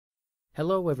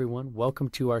Hello everyone, welcome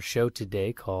to our show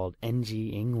today called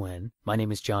NG 英文. My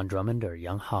name is John Drummond or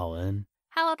杨浩恩.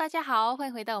 Hello， 大家好，欢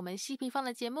迎回到我们希平方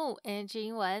的节目 NG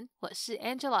英文，我是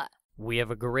Angela。We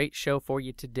have a great show for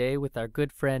you today with our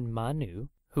good friend Manu,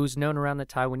 who's known around the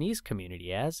Taiwanese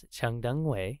community as 强登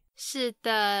伟。是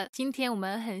的，今天我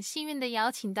们很幸运的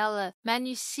邀请到了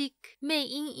Manu 魅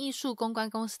音艺术公关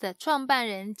公司的创办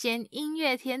人兼音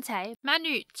乐天才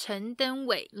Manu 陈登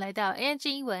伟来到 NG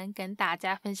英文，跟大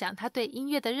家分享他对音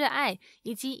乐的热爱，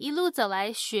以及一路走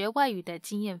来学外语的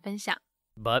经验分享。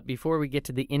But before we get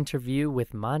to the interview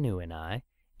with Manu and I,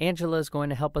 Angela is going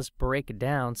to help us break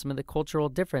down some of the cultural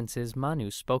differences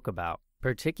Manu spoke about,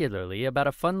 particularly about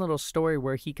a fun little story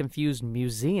where he confused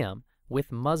museum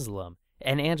with Muslim,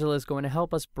 and Angela is going to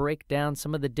help us break down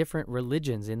some of the different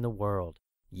religions in the world.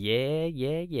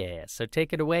 Yeah. So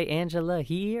take it away, Angela,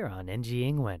 here on NG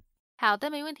英文。好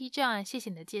的，没问题 John， 谢谢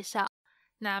你的介绍。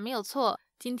那没有错，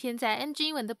今天在 NG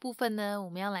英文的部分呢，我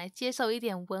们要来接受一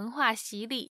点文化洗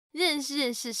礼，认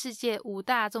识世界五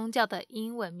大宗教的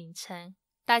英文名称。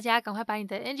大家赶快把你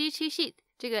的 NG cheat sheet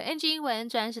这个 NG 英文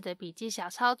专属的笔记小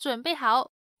抄准备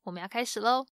好，我们要开始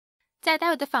咯。在待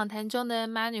会的访谈中呢，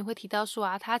 Manu 会提到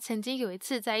说他曾经有一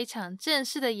次在一场正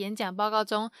式的演讲报告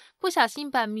中，不小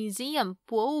心把 museum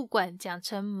博物馆讲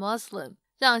成 Muslim，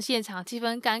 让现场气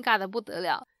氛尴尬的不得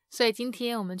了。所以今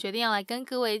天我们决定要来跟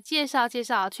各位介绍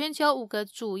全球5个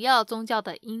主要宗教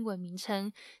的英文名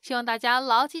称，希望大家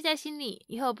牢记在心里，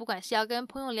以后不管是要跟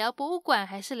朋友聊博物馆，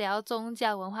还是聊宗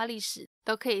教文化历史，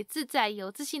都可以自在有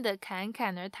自信的侃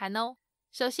侃而谈哦。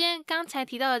首先刚才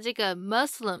提到的这个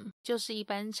Muslim 就是一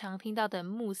般常听到的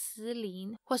穆斯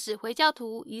林，或是回教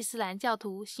徒、伊斯兰教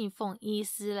徒，信奉伊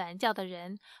斯兰教的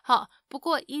人。好，不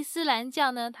过伊斯兰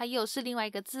教呢，它又是另外一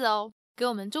个字哦，跟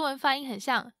我们中文发音很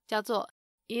像，叫做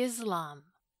Islam。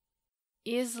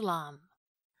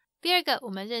 第二个，我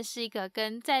们认识一个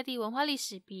跟在地文化历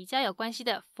史比较有关系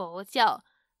的佛教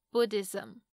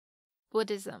Buddhism。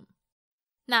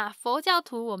 那佛教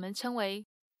徒我们称为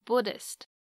Buddhist。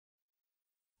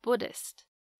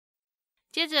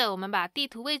接着我们把地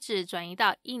图位置转移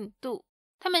到印度，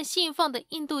他们信奉的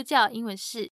印度教英文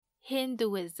是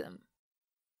Hinduism。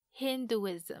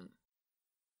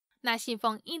 那信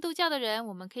奉印度教的人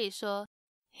我们可以说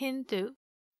Hindu。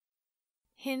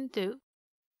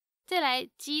 再来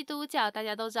基督教，大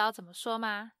家都知道怎么说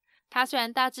吗？它虽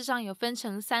然大致上有分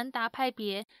成3大派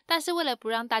别，但是为了不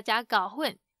让大家搞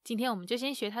混，今天我们就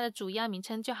先学它的主要名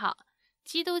称就好。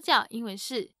基督教英文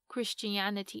是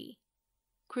Christianity。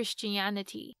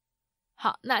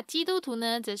 好，那基督徒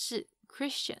呢则是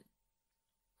Christian。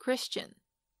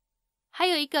 还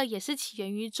有一个也是起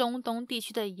源于中东地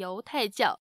区的犹太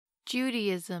教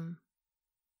Judaism。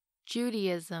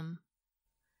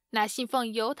 那信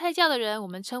奉犹太教的人我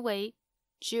们称为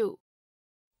Jew。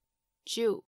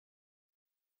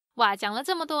 哇，讲了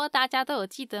这么多，大家都有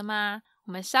记得吗？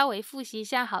我们稍微复习一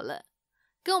下好了。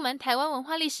跟我们台湾文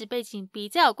化历史背景比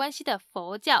较有关系的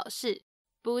佛教是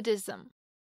Buddhism。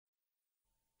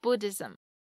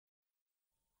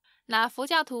 那佛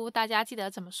教徒大家记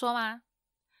得怎么说吗？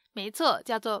没错，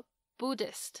叫做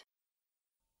Buddhist。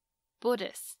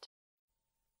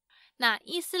 那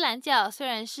伊斯兰教虽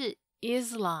然是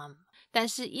Islam， 但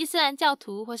是伊斯兰教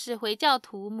徒或是回教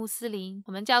徒、穆斯林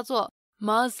我们叫做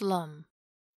Muslim。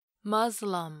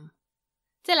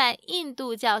 再来印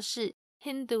度教是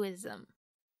Hinduism。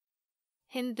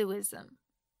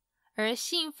 而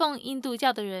信奉印度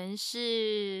教的人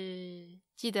是，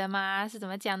记得吗？是怎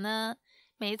么讲呢？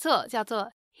没错，叫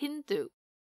做 Hindu。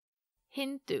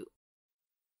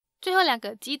 最后2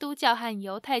个基督教和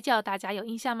犹太教大家有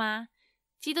印象吗？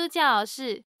基督教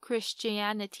是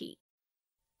Christianity。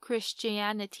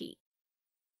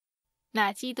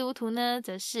 那基督徒呢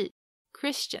则是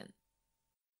Christian。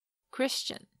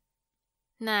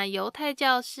 那犹太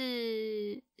教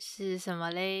是什么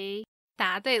嘞？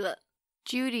答对了，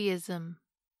 Judaism。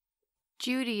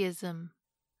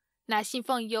 那信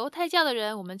奉犹太教的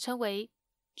人我们称为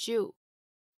Jew。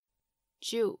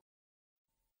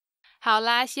 好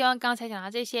啦，希望刚才讲到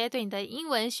这些对你的英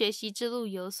文学习之路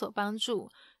有所帮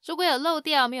助。如果有漏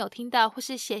掉没有听到或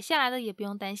是写下来的也不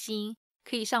用担心，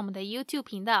可以上我们的 YouTube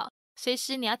频道，随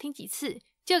时你要听几次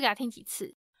就给他听几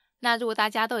次。那如果大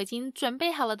家都已经准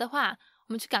备好了的话，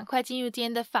我们就赶快进入今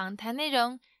天的访谈内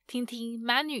容，听听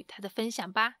Manu 他的分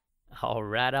享吧。All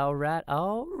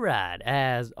right.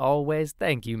 As always,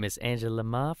 thank you, Miss Angela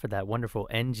Ma, for that wonderful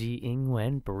NG 英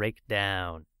文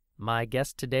breakdown. My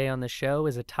guest today on the show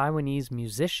is a Taiwanese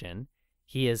musician.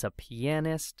 He is a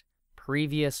pianist,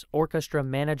 previous orchestra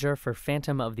manager for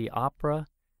Phantom of the Opera,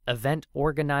 event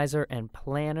organizer and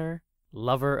planner,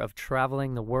 lover of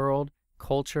traveling the world,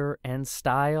 culture and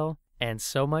style, and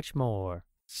so much more.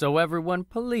 So everyone,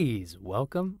 please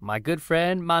welcome my good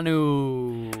friend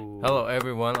Manu. Hello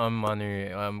everyone, I'm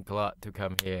Manu. I'm glad to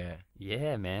come here.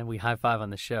 Yeah, man, we high five on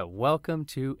the show. Welcome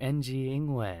to NG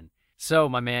英文. So,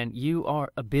 my man, you are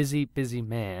a busy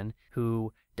man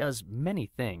who does many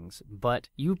things, but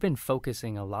you've been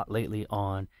focusing a lot lately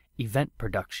on event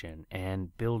production and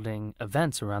building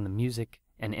events around the music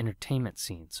and entertainment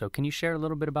scene. So can you share a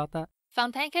little bit about that? 访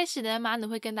谈一开始呢，马努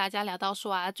会跟大家聊到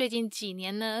说啊，最近几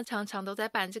年呢，常常都在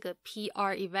办这个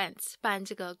PR events， 办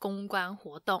这个公关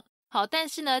活动。好，但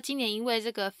是呢，今年因为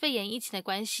这个肺炎疫情的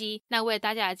关系，那为了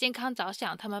大家的健康着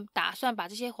想，他们打算把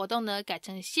这些活动呢改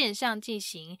成线上进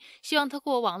行，希望透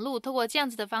过网络，透过这样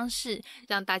子的方式，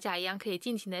让大家一样可以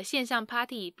尽情的线上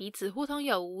party， 彼此互通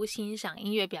有无，欣赏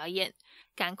音乐表演。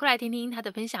赶快来听听他的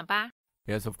分享吧。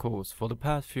Yes, of course. For the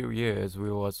past few years,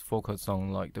 we was focused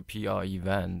on like the PR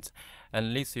event.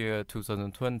 And this year,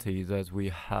 2020, that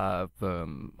we have,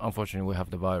 unfortunately, we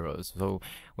have the virus. So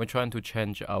we're trying to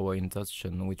change our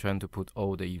induction. We're trying to put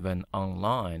all the event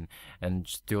online and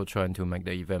still trying to make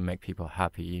the event, make people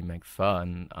happy, make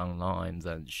fun online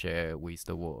and share with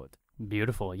the world.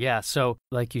 Beautiful. Yeah. So,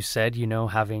 like you said, you know,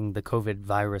 having the COVID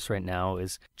virus right now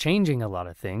is changing a lot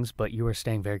of things, but you are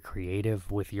staying very creative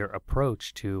with your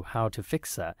approach to how to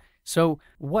fix that. So,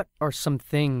 what are some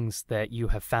things that you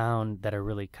have found that are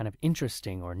really kind of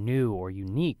interesting or new or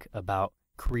unique about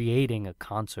creating a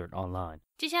concert online?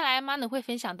 接下来 Manu 会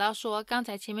分享到说，刚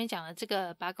才前面讲的这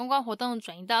个把公关活动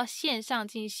转移到线上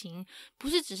进行，不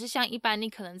是只是像一般你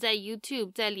可能在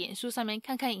YouTube 在脸书上面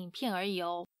看看影片而已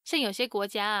哦。像有些国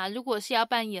家啊，如果是要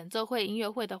办演奏会音乐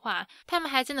会的话，他们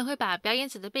还真的会把表演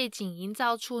者的背景营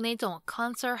造出那种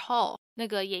concert hall 那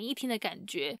个演艺厅的感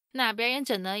觉。那表演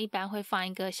者呢，一般会放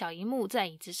一个小萤幕在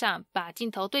椅子上，把镜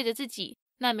头对着自己，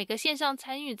那每个线上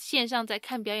参与线上在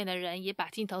看表演的人也把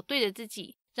镜头对着自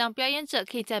己，让表演者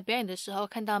可以在表演的时候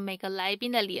看到每个来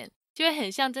宾的脸，就会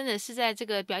很像真的是在这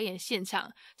个表演现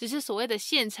场，只是所谓的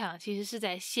现场其实是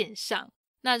在线上。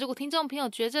那如果听众朋友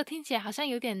觉得这听起来好像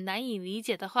有点难以理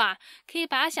解的话，可以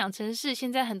把它想成是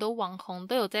现在很多网红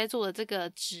都有在做的这个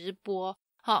直播。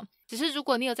好，只是如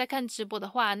果你有在看直播的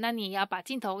话，那你也要把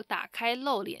镜头打开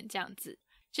露脸这样子，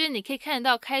就是你可以看得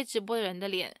到开直播的人的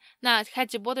脸，那开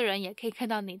直播的人也可以看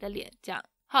到你的脸这样。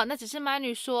好，那只是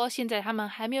Manu 说现在他们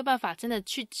还没有办法真的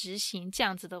去执行这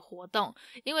样子的活动，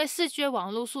因为 4G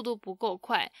网络速度不够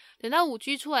快，等到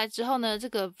 5G 出来之后呢，这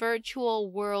个 Virtual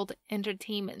World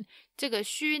Entertainment 这个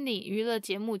虚拟娱乐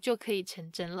节目就可以成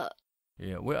真了。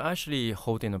Yeah, we're actually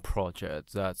holding a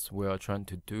project that we are trying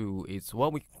to do. It's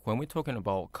when we're talking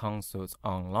about concerts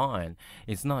online,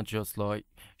 it's not just like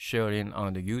sharing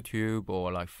on the YouTube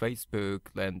or like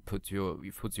Facebook, then put your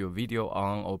video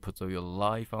on or put your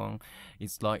live on.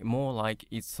 It's like more like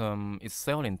it's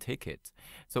selling tickets.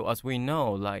 So as we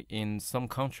know, like in some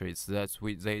countries,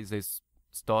 they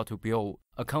start to build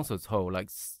a concert hall, like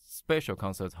special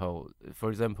concert hall. For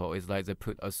example, it's like they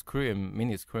put a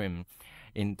mini screen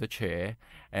in the chair,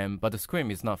 but the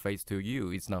screen is not faced to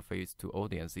you, it's not faced to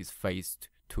audience, it's faced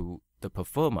to the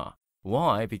performer.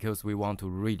 Why? Because we want to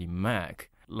really make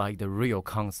like the real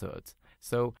concert.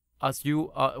 So as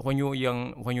you are, when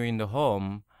you're in the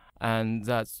home, and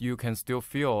that you can still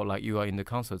feel like you are in the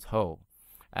concert hall,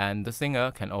 and the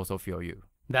singer can also feel you.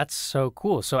 That's so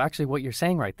cool. So actually what you're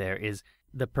saying right there is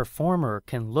the performer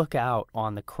can look out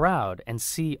on the crowd and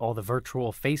see all the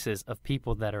virtual faces of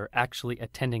people that are actually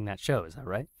attending that show. Is that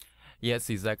right? Yes,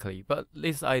 exactly. But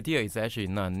this idea is actually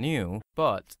not new.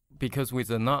 But because with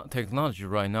the technology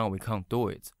right now, we can't do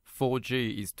it.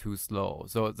 4G is too slow.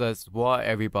 So that's why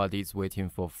everybody is waiting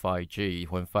for 5G.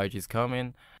 When 5G is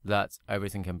coming, that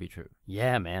everything can be true.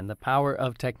 Yeah, man, the power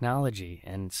of technology.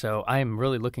 And so I am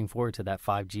really looking forward to that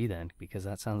 5G then, because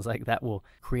that sounds like that will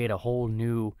create a whole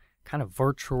new kind of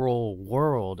virtual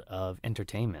world of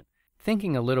entertainment.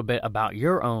 Thinking a little bit about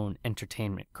your own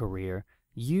entertainment career,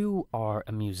 you are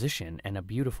a musician and a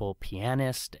beautiful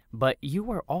pianist, but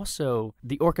you are also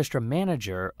the orchestra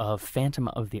manager of Phantom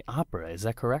of the Opera. Is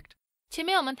that correct? 前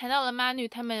面我们谈到了 Manu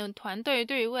他们团队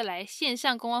对于未来线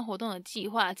上公关活动的计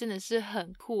划真的是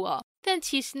很酷哦。但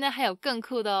其实呢还有更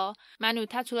酷的哦。Manu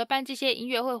他除了办这些音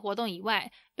乐会活动以外，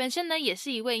本身呢也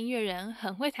是一位音乐人，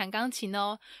很会弹钢琴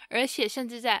哦。而且甚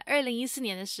至在2014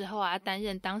年的时候啊，担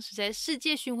任当时在世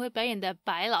界巡回表演的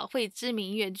百老汇知名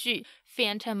音乐剧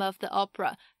Phantom of the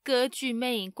Opera 歌剧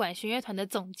魅影管弦乐团的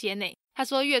总监呢。他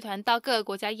说乐团到各个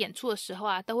国家演出的时候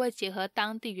啊，都会结合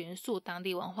当地元素、当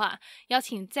地文化，邀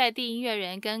请在地音乐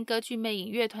人跟歌剧魅影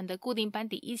乐团的固定班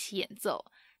底一起演奏。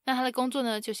那他的工作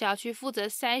呢，就是要去负责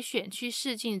筛选、去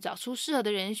试镜，找出适合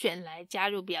的人选来加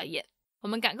入表演。我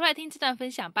们赶快来听这段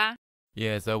分享吧。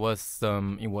Yes, it was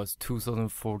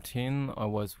 2014. I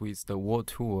was with the world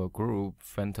tour group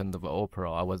Phantom of the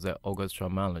Opera. I was the orchestra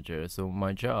manager. So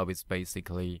my job is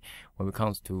basically, when it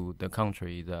comes to the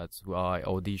country, that's where I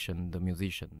audition the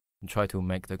musician and try to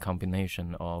make the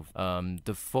combination of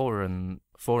the foreign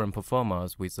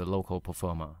performers with the local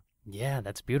performer. Yeah,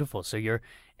 that's beautiful. So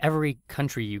every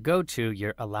country you go to,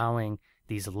 you're allowing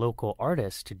these local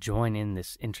artists to join in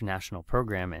this international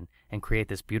program and create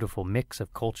this beautiful mix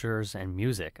of cultures and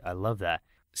music. I love that.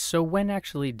 So when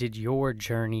actually did your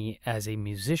journey as a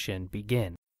musician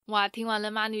begin? 哇，听完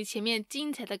了 Manu 前面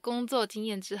精彩的工作经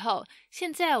验之后，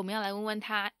现在我们要来问问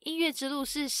他，音乐之路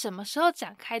是什么时候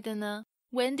展开的呢？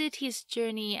 When did his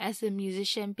journey as a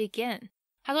musician begin?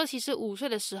 他说其实5岁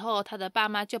的时候，他的爸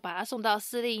妈就把他送到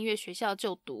私立音乐学校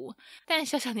就读，但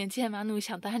小年纪的马努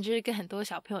想当然就是跟很多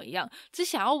小朋友一样，只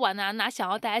想要玩啊，哪想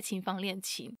要待在琴房练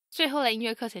琴，所以后来音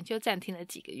乐课程就暂停了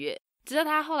几个月，直到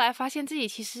他后来发现自己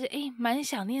其实蛮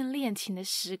想念练琴的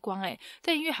时光，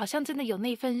对音乐好像真的有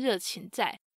那份热情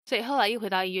在，所以后来又回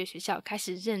到音乐学校开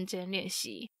始认真练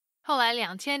习。后来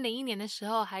2001年的时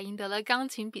候还赢得了钢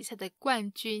琴比赛的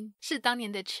冠军，是当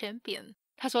年的 champion。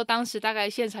他说当时大概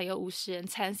现场有50人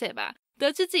参赛吧，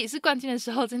得知自己是冠军的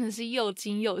时候真的是又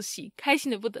惊又喜，开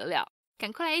心的不得了。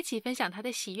赶快来一起分享他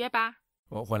的喜悦吧。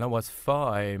Well, when I was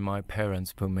 5, my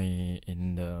parents put me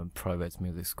in the private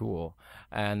music school,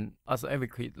 and as every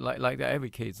kid, like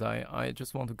every kid, I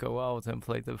just want to go out and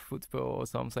play the football or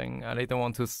something. I didn't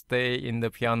want to stay in the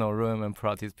piano room and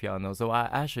practice piano, so I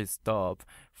actually stopped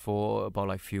for about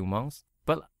like few months.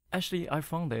 But actually, I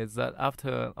found it that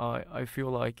after I feel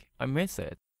like I miss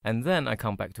it. And then I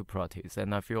come back to practice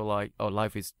and I feel like,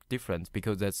 life is different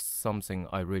because that's something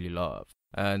I really love.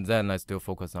 And then I still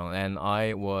focus on, and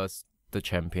I was the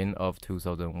champion of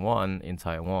 2001 in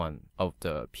Taiwan of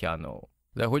the piano.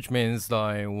 Which means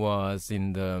I was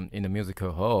in the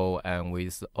musical hall and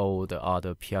with all the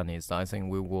other pianists. I think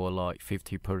we were like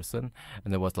 50 person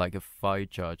and there was like 5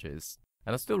 judges.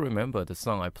 And I still remember the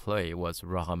song I played was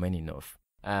Rachmaninoff.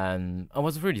 And I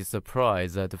was really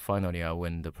surprised that finally I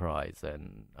won the prize,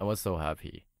 and I was so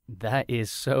happy. That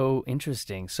is so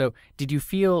interesting. So did you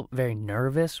feel very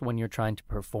nervous when you're trying to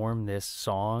perform this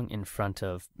song in front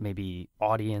of maybe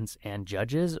audience and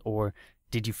judges, or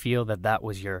did you feel that that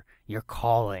was your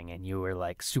calling and you were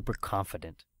like super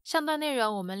confident? 上段内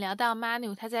容我们聊到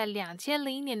Manu 他在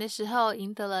2001年的时候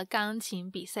赢得了钢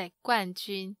琴比赛冠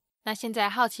军。那现在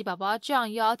好奇宝宝 John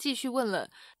又要继续问了，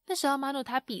那时候 Manu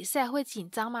他比赛会紧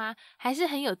张吗？还是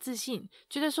很有自信，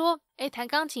觉得说弹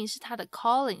钢琴是他的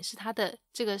calling， 是他的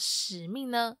这个使命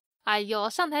呢？哎呦，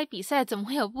上台比赛怎么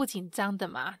会有不紧张的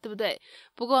嘛，对不对？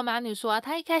不过 Manu 说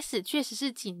他一开始确实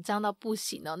是紧张到不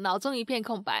行哦，脑中一片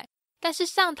空白，但是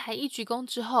上台一鞠躬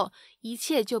之后，一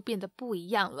切就变得不一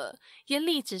样了，眼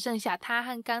里只剩下他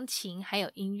和钢琴还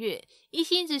有音乐，一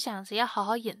心只想着要好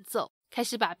好演奏，开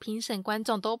始把评审观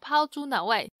众都抛诸脑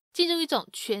外，进入一种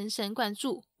全神贯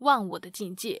注忘我的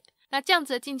境界。那这样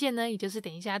子的境界呢，也就是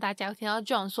等一下大家会听到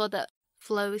John 说的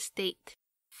flow state。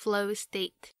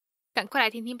 赶快来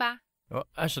听听吧。Well,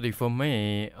 actually, for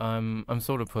me, I'm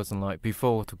sort of person like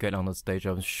before to get on the stage,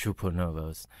 I'm super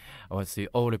nervous. I would see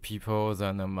all the people,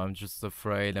 and I'm just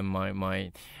afraid, and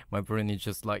my brain is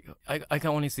just like I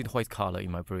can only see the white color in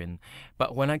my brain.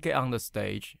 But when I get on the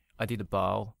stage, I did a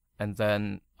bow, and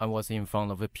then I was in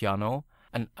front of the piano,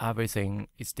 and everything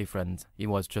is different. It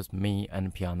was just me and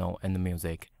the piano and the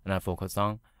music, and I focus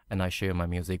on, and I share my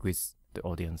music with the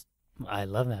audience. I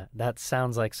love that. That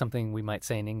sounds like something we might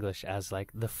say in English as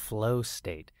like the flow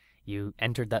state. You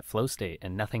entered that flow state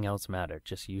and nothing else mattered,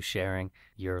 just you sharing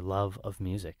your love of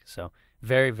music. So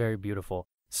very, very beautiful.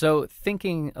 So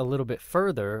thinking a little bit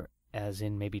further, as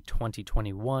in maybe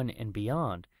 2021 and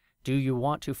beyond, do you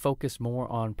want to focus more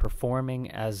on performing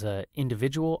as an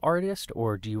individual artist,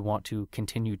 or do you want to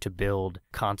continue to build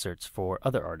concerts for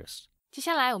other artists? 接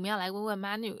下来我们要来问问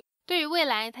Manu，对于未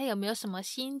来他有没有什么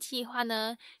新计划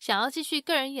呢？想要继续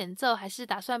个人演奏，还是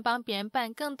打算帮别人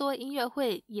办更多音乐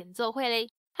会演奏会嘞？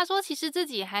他说其实自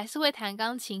己还是会弹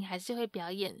钢琴，还是会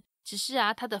表演，只是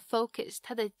他的 focus，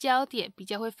 他的焦点比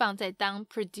较会放在当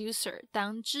producer，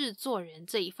 当制作人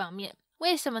这一方面。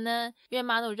为什么呢？因为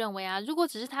Manu 认为如果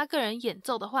只是他个人演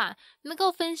奏的话，能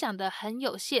够分享的很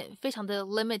有限，非常的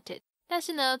limited。但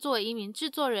是呢，作为一名制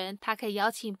作人，他可以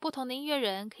邀请不同的音乐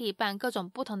人，可以办各种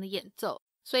不同的演奏。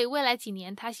所以未来几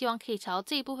年，他希望可以朝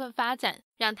这一部分发展，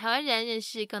让台湾人认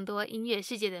识更多音乐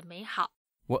世界的美好。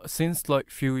Well, since like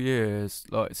few years,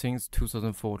 like since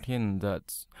 2014,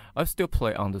 that I still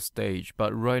play on the stage,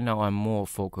 but right now I'm more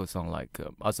focused on like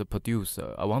as a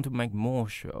producer, I want to make more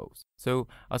shows. So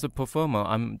as a performer,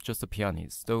 I'm just a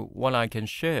pianist, so what I can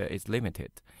share is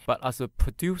limited. But as a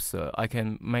producer, I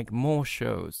can make more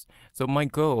shows. So my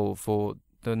goal for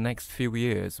the next few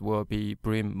years will be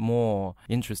bring more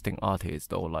interesting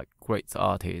artists or like great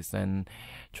artists and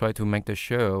try to make the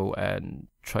show and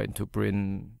try to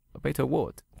bring a better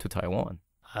world to Taiwan.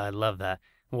 I love that.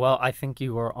 Well, I think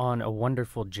you are on a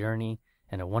wonderful journey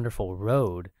and a wonderful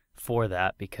road for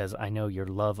that because I know your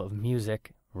love of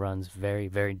music runs very,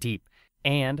 very deep.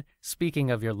 And speaking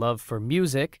of your love for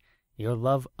music, your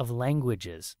love of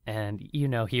languages. And you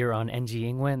know, here on NG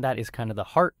Ingwen, that is kind of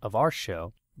the heart of our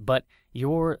show. But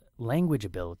your language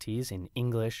abilities in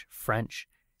English, French,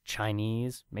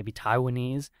 Chinese, maybe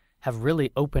Taiwanese, have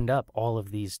really opened up all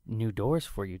of these new doors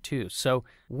for you too. So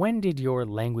when did your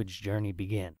language journey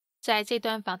begin? 在这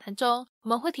段访谈中，我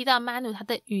们会提到 Manu 他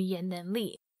的语言能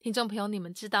力。听众朋友，你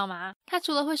们知道吗？他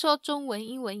除了会说中文、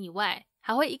英文以外，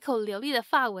还会一口流利的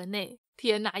法文呢。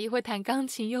天哪，又会弹钢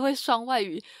琴，又会双外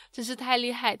语，真是太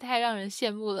厉害，太让人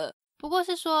羡慕了。不过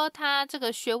是说他这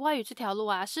个学外语这条路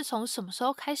啊，是从什么时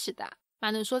候开始的啊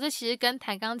？Manu 说这其实跟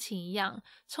弹钢琴一样，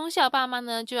从小爸妈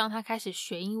呢就让他开始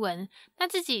学英文，那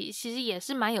自己其实也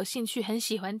是蛮有兴趣，很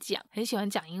喜欢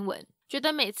讲英文，觉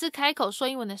得每次开口说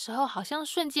英文的时候，好像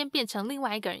瞬间变成另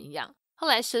外一个人一样。后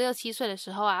来16、17岁的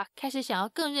时候啊，开始想要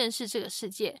更认识这个世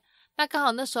界，那刚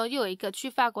好那时候又有一个去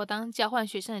法国当交换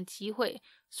学生的机会，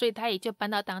所以他也就搬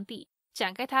到当地，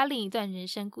展开他另一段人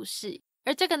生故事，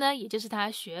而这个呢，也就是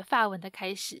他学法文的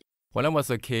开始。When I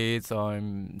was a kid,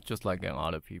 I'm just like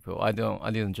other people. I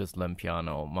didn't just learn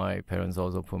piano. My parents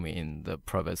also put me in the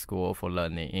private school for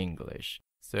learning English.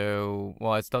 So,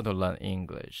 well, I started to learn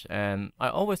English, and I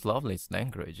always love this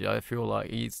language. I feel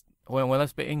like when I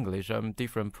speak English, I'm a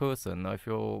different person. I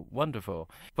feel wonderful.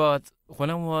 But when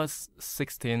I was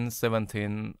 16,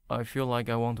 17, I feel like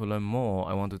I want to learn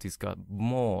more. I want to discuss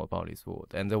more about this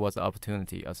world. And there was an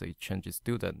opportunity as an exchange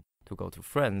student to go to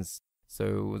France.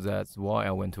 So that's why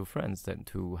I went to France and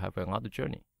to have another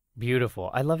journey. Beautiful.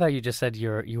 I love how you just said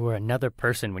you were another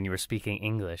person when you were speaking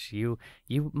English. You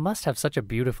must have such a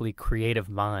beautifully creative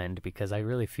mind because I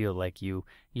really feel like you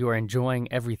are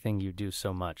enjoying everything you do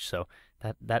so much. So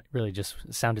that really just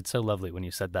sounded so lovely when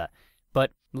you said that.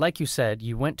 But like you said,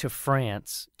 you went to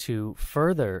France to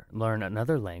further learn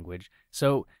another language.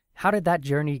 So how did that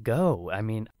journey go? I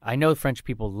mean, I know French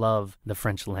people love the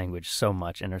French language so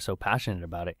much and are so passionate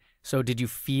about it. So did you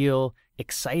feel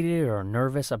excited or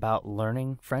nervous about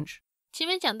learning French? 前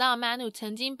面讲到 Manu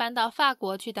曾经搬到法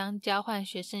国去当交换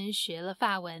学生，学了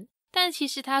法文。但其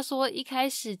实他说一开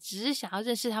始只是想要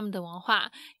认识他们的文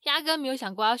化，压根没有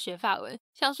想过要学法文，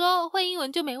想说会英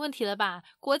文就没问题了吧，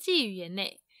国际语言呢。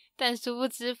但殊不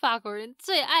知法国人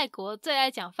最爱国，最爱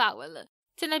讲法文了，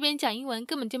在那边讲英文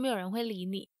根本就没有人会理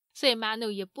你，所以 Manu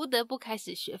也不得不开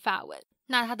始学法文。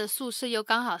那他的宿舍又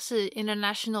刚好是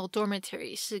International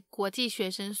Dormitory， 是国际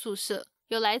学生宿舍，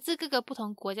有来自各个不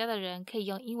同国家的人可以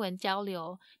用英文交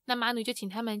流。那 Manu 就请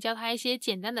他们教他一些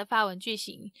简单的法文句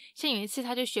型，像有一次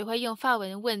他就学会用法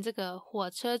文问这个火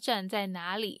车站在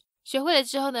哪里，学会了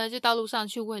之后呢，就到路上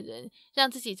去问人，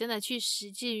让自己真的去实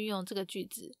际运用这个句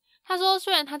子。他说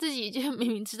虽然他自己就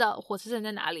明明知道火车站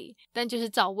在哪里，但就是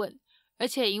照问，而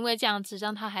且因为这样子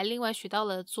让他还另外学到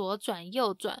了左转、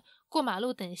右转、过马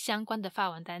路等相关的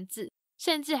法文单字，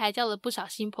甚至还交了不少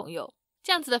新朋友。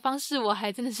这样子的方式我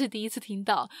还真的是第一次听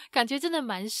到，感觉真的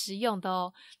蛮实用的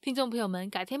哦。听众朋友们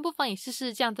改天不妨也试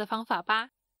试这样的方法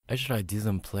吧。Actually, I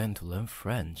didn't plan to learn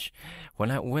French.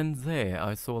 When I went there,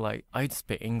 I saw like I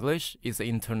speak English. It's an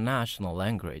international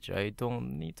language. I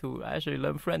don't need to actually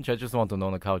learn French. I just want to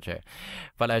know the culture.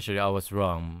 But actually, I was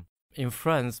wrong. In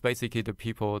France, basically, the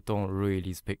people don't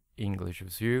really speak English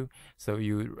with you, so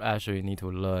you actually need to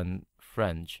learn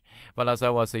French. But as I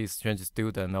was an exchange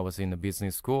student, I was in a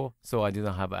business school, so I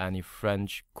didn't have any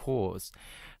French course.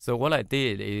 So what I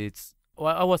did is,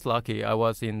 well, I was lucky. I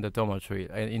was in the dormitory,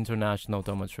 an international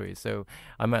dormitory, so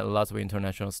I met lots of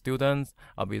international students.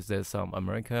 Obviously, some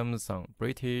Americans, some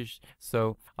British.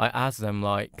 So I asked them,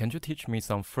 like, can you teach me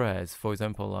some phrase? For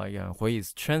example, like, where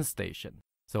is train station?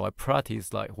 So I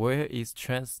practiced like where is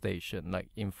train station like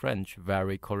in French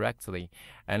very correctly,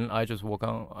 and I just walk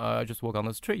on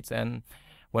the streets, and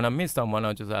when I meet someone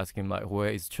I just ask him like where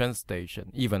is train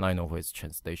station. Even I know where is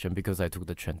train station because I took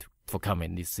the train for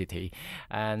coming in this city,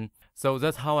 and so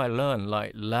that's how I learn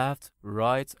like left,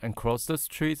 right, and cross the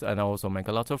streets, and I also make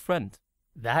a lot of friends.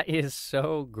 That is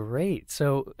so great.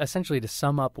 So essentially, to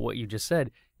sum up what you just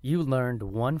said, you learned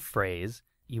one phrase,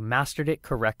 you mastered it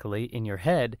correctly in your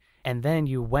head, and then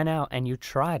you went out and you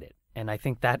tried it. And I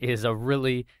think that is a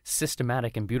really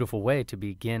systematic and beautiful way to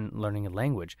begin learning a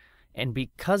language. And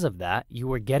because of that, you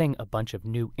were getting a bunch of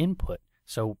new input.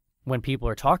 So when people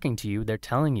are talking to you, they're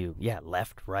telling you, yeah,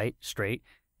 left, right, straight,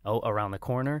 around the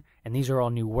corner. And these are all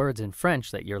new words in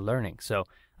French that you're learning. So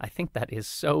I think that is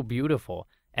so beautiful.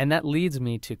 And that leads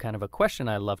me to kind of a question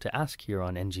I love to ask here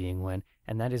on NG Ingwen,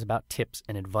 and that is about tips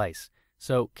and advice.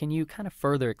 So can you kind of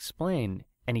further explain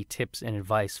any tips and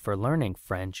advice for learning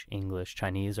French, English,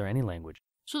 Chinese, or any language?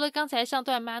 除了刚才上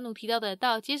段 Manu 提到的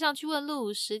到街上去问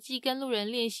路，实际跟路人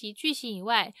练习句型以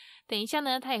外，等一下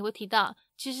呢，他也会提到，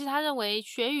其实他认为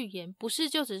学语言不是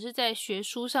就只是在学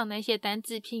书上那些单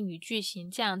字、拼语、句型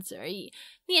这样子而已，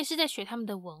你也是在学他们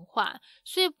的文化，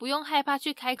所以不用害怕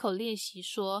去开口练习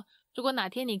说，如果哪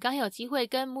天你刚有机会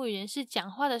跟母语人士讲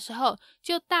话的时候，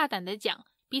就大胆的讲，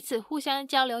彼此互相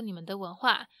交流你们的文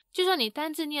化，就算你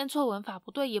单字念错文法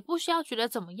不对，也不需要觉得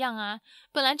怎么样啊，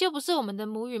本来就不是我们的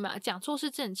母语嘛，讲错是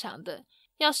正常的，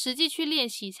要实际去练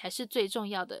习才是最重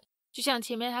要的。就像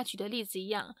前面他举的例子一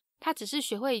样，他只是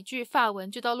学会一句法文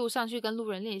就到路上去跟路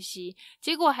人练习，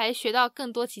结果还学到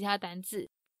更多其他单字，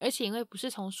而且因为不是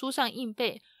从书上硬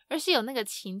背，而是有那个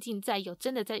情境在，有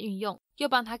真的在运用，又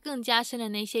帮他更加深了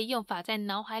那些用法在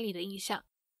脑海里的印象。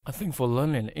I think for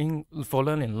learning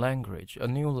language, a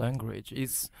new language,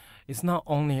 it's not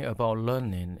only about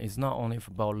learning. It's not only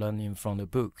about learning from the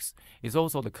books. It's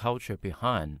also the culture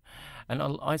behind. And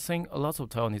I think a lot of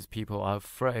Taiwanese people are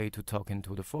afraid to talking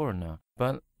to the foreigner.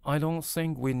 But I don't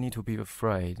think we need to be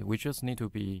afraid. We just need to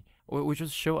be. We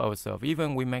just show ourselves.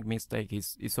 Even we make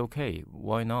mistakes, it's okay.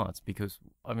 Why not? Because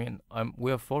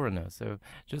we are foreigners, so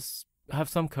just have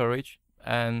some courage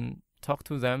and talk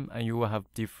to them, and you will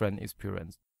have different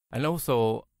experience. And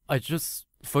also,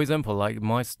 for example, like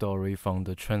my story from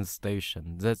the train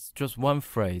station, that's just one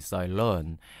phrase I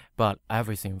learned, but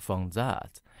everything from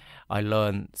that, I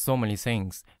learned so many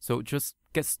things. So just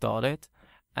get started,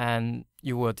 and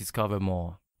you will discover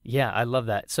more. Yeah, I love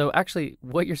that. So actually,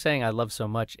 what you're saying I love so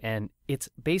much, and it's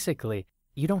basically,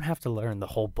 you don't have to learn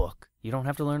the whole book. You don't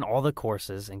have to learn all the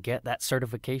courses and get that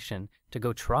certification to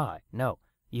go try. No,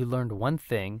 you learned one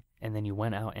thing, and then you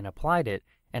went out and applied it,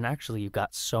 and actually you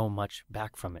got so much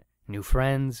back from it. New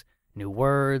friends, new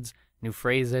words, new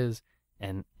phrases,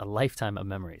 and a lifetime of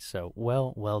memories. So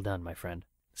well done, my friend.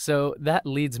 So that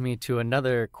leads me to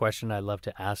another question I love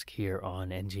to ask here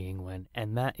on NG Ingwen,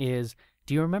 and that is,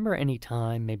 do you remember any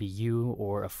time maybe you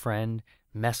or a friend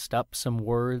messed up some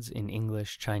words in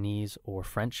English, Chinese, or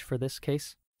French for this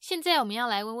case? 现在我们要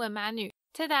来问问 Manu，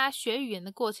 在大家学语言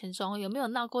的过程中，有没有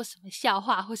闹过什么笑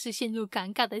话或是陷入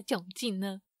尴尬的窘境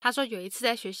呢？他说有一次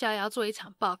在学校要做一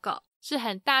场报告，是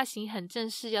很大型很正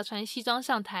式，要穿西装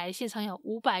上台，现场有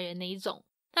500人那一种。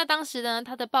那当时呢，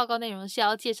他的报告内容是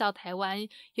要介绍台湾，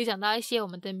有讲到一些我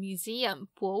们的 museum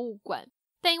博物馆，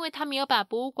但因为他没有把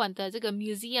博物馆的这个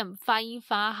museum 发音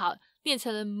发好，念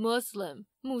成了 Muslim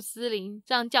穆斯林，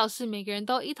让教室每个人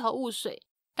都一头雾水。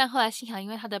但后来幸好因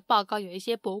为他的报告有一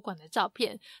些博物馆的照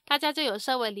片，大家就有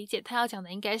稍微理解他要讲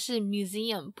的应该是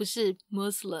museum 不是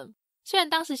Muslim。虽然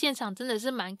当时现场真的是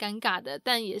蛮尴尬的，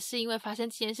但也是因为发生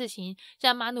这件事情，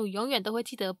让马努永远都会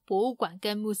记得博物馆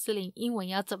跟穆斯林英文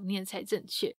要怎么念才正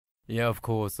确。Yeah, of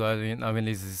course. I mean,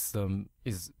 this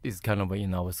is kind of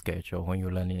in our schedule when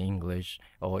you're learning English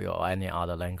or any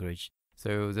other language.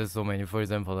 So there's so many. For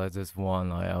example, like this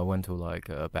one, I went to like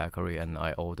a bakery and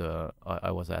I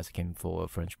was asking for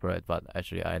French bread, but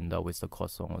actually I ended up with the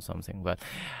croissant or something. But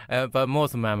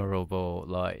most memorable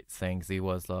like things, it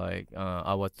was like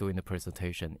I was doing the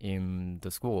presentation in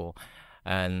the school,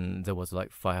 and there was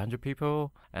like 500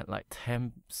 people and like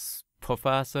 10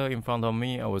 professor in front of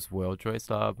me. I was well dressed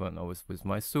up and I was with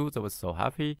my suit. I was so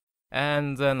happy.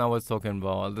 And then I was talking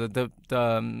about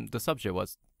the subject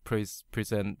was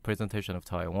presentation of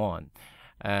Taiwan,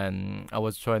 and I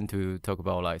was trying to talk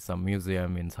about like some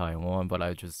museum in Taiwan, but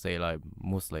I just say like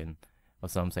Muslim or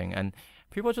something, and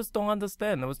people just don't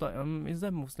understand. I was like, is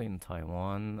that Muslim in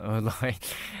Taiwan? Or like,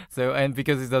 so, and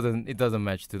because it doesn't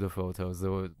match to the photo.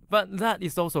 So, but that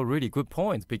is also really good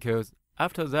point, because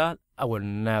after that I will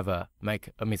never make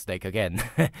a mistake again.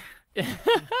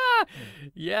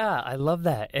 Yeah, I love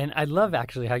that, and I love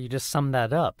actually how you just summed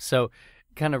that up. So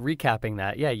kind of recapping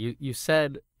that, yeah, you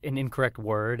said an incorrect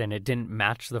word and it didn't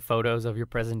match the photos of your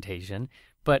presentation,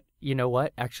 but you know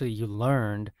what? Actually, you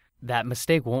learned that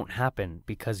mistake won't happen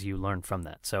because you learned from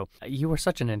that. So you were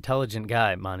such an intelligent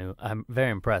guy, Manu. I'm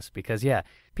very impressed because, yeah,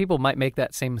 people might make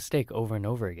that same mistake over and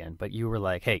over again, but you were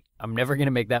like, hey, I'm never going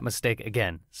to make that mistake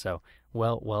again. So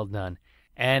well done.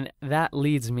 And that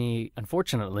leads me,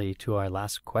 unfortunately, to our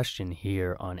last question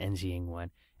here on NG 英文,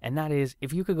 and that is,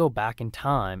 if you could go back in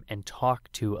time and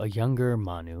talk to a younger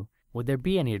Manu, would there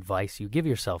be any advice you give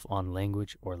yourself on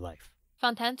language or life?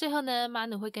 访谈最后呢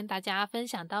，Manu会跟大家分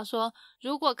享到说，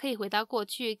如果可以回到过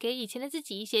去，给以前的自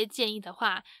己一些建议的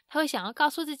话，他会想要告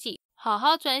诉自己，好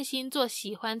好专心做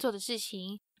喜欢做的事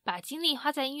情，把精力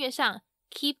花在音乐上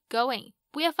 ，keep going，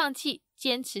 不要放弃，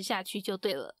坚持下去就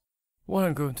对了。What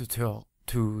I'm going to tell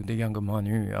to the younger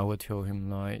Manu, I will tell him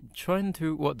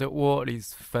what the world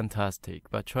is fantastic,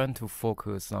 but trying to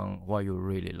focus on what you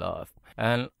really love.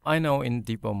 And I know in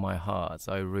deep of my heart,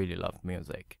 I really love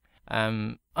music.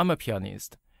 I'm a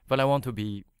pianist, but I want to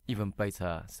be even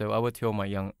better. So I will tell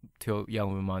young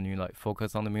Manu,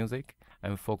 focus on the music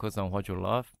and focus on what you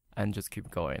love and just keep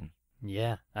going.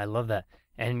 Yeah, I love that.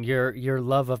 And your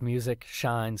love of music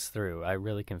shines through. I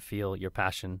really can feel your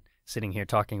passion sitting here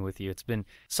talking with you. It's been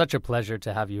such a pleasure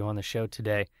to have you on the show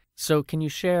today. So can you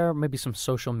share maybe some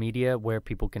social media where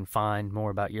people can find more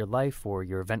about your life or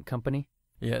your event company?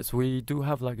 Yes, we do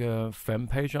have a fan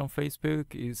page on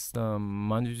Facebook. It's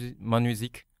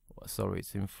Manusique. Sorry,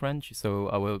 it's in French, so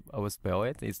I will spell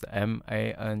it. It's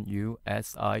MANUSIQUE,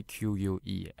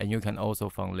 and you can also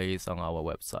find links on our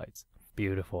website.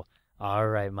 Beautiful. All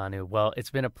right, Manu. Well,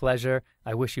 it's been a pleasure.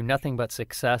 I wish you nothing but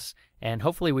success, and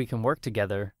hopefully we can work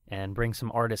together and bring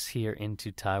some artists here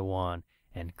into Taiwan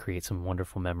and create some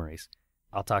wonderful memories.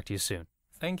 I'll talk to you soon.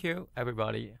 Thank you,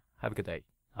 everybody. Have a good day.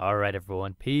 All right,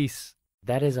 everyone. Peace.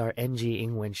 That is our NG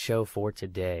英文 show for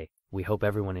today. We hope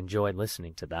everyone enjoyed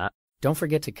listening to that. Don't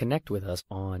forget to connect with us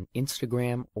on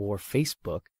Instagram or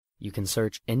Facebook. You can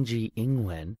search NG 英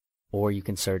文 or you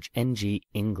can search NG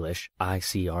English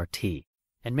ICRT.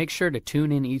 And make sure to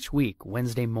tune in each week,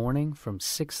 Wednesday morning from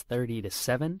 6:30 to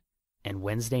 7 and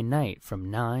Wednesday night from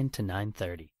 9 to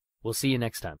 9:30. We'll see you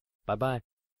next time. Bye-bye.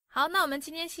 好，那我们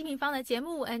今天希平方的节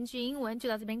目 NG 英文就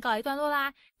到这边告一段落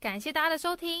啦，感谢大家的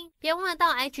收听，别忘了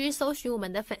到 IG 搜寻我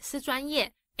们的粉丝专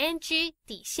页 NG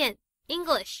底线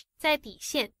English 在底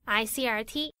线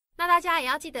ICRT， 那大家也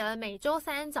要记得每周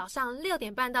三早上6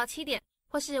点半到7点，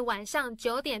或是晚上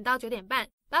9点到9点半，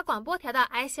把广播调到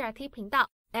ICRT 频道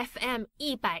FM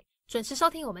 100，准时收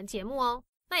听我们节目哦。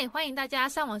那也欢迎大家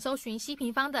上网搜寻希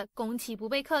平方的攻其不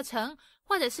备课程，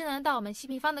或者是呢到我们希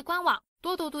平方的官网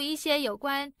多读一些有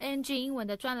关 NG 英文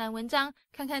的专栏文章，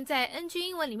看看在 NG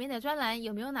英文里面的专栏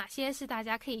有没有哪些是大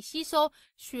家可以吸收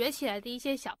学起来的一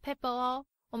些小 pebble 哦。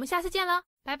我们下次见了，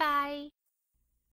拜拜。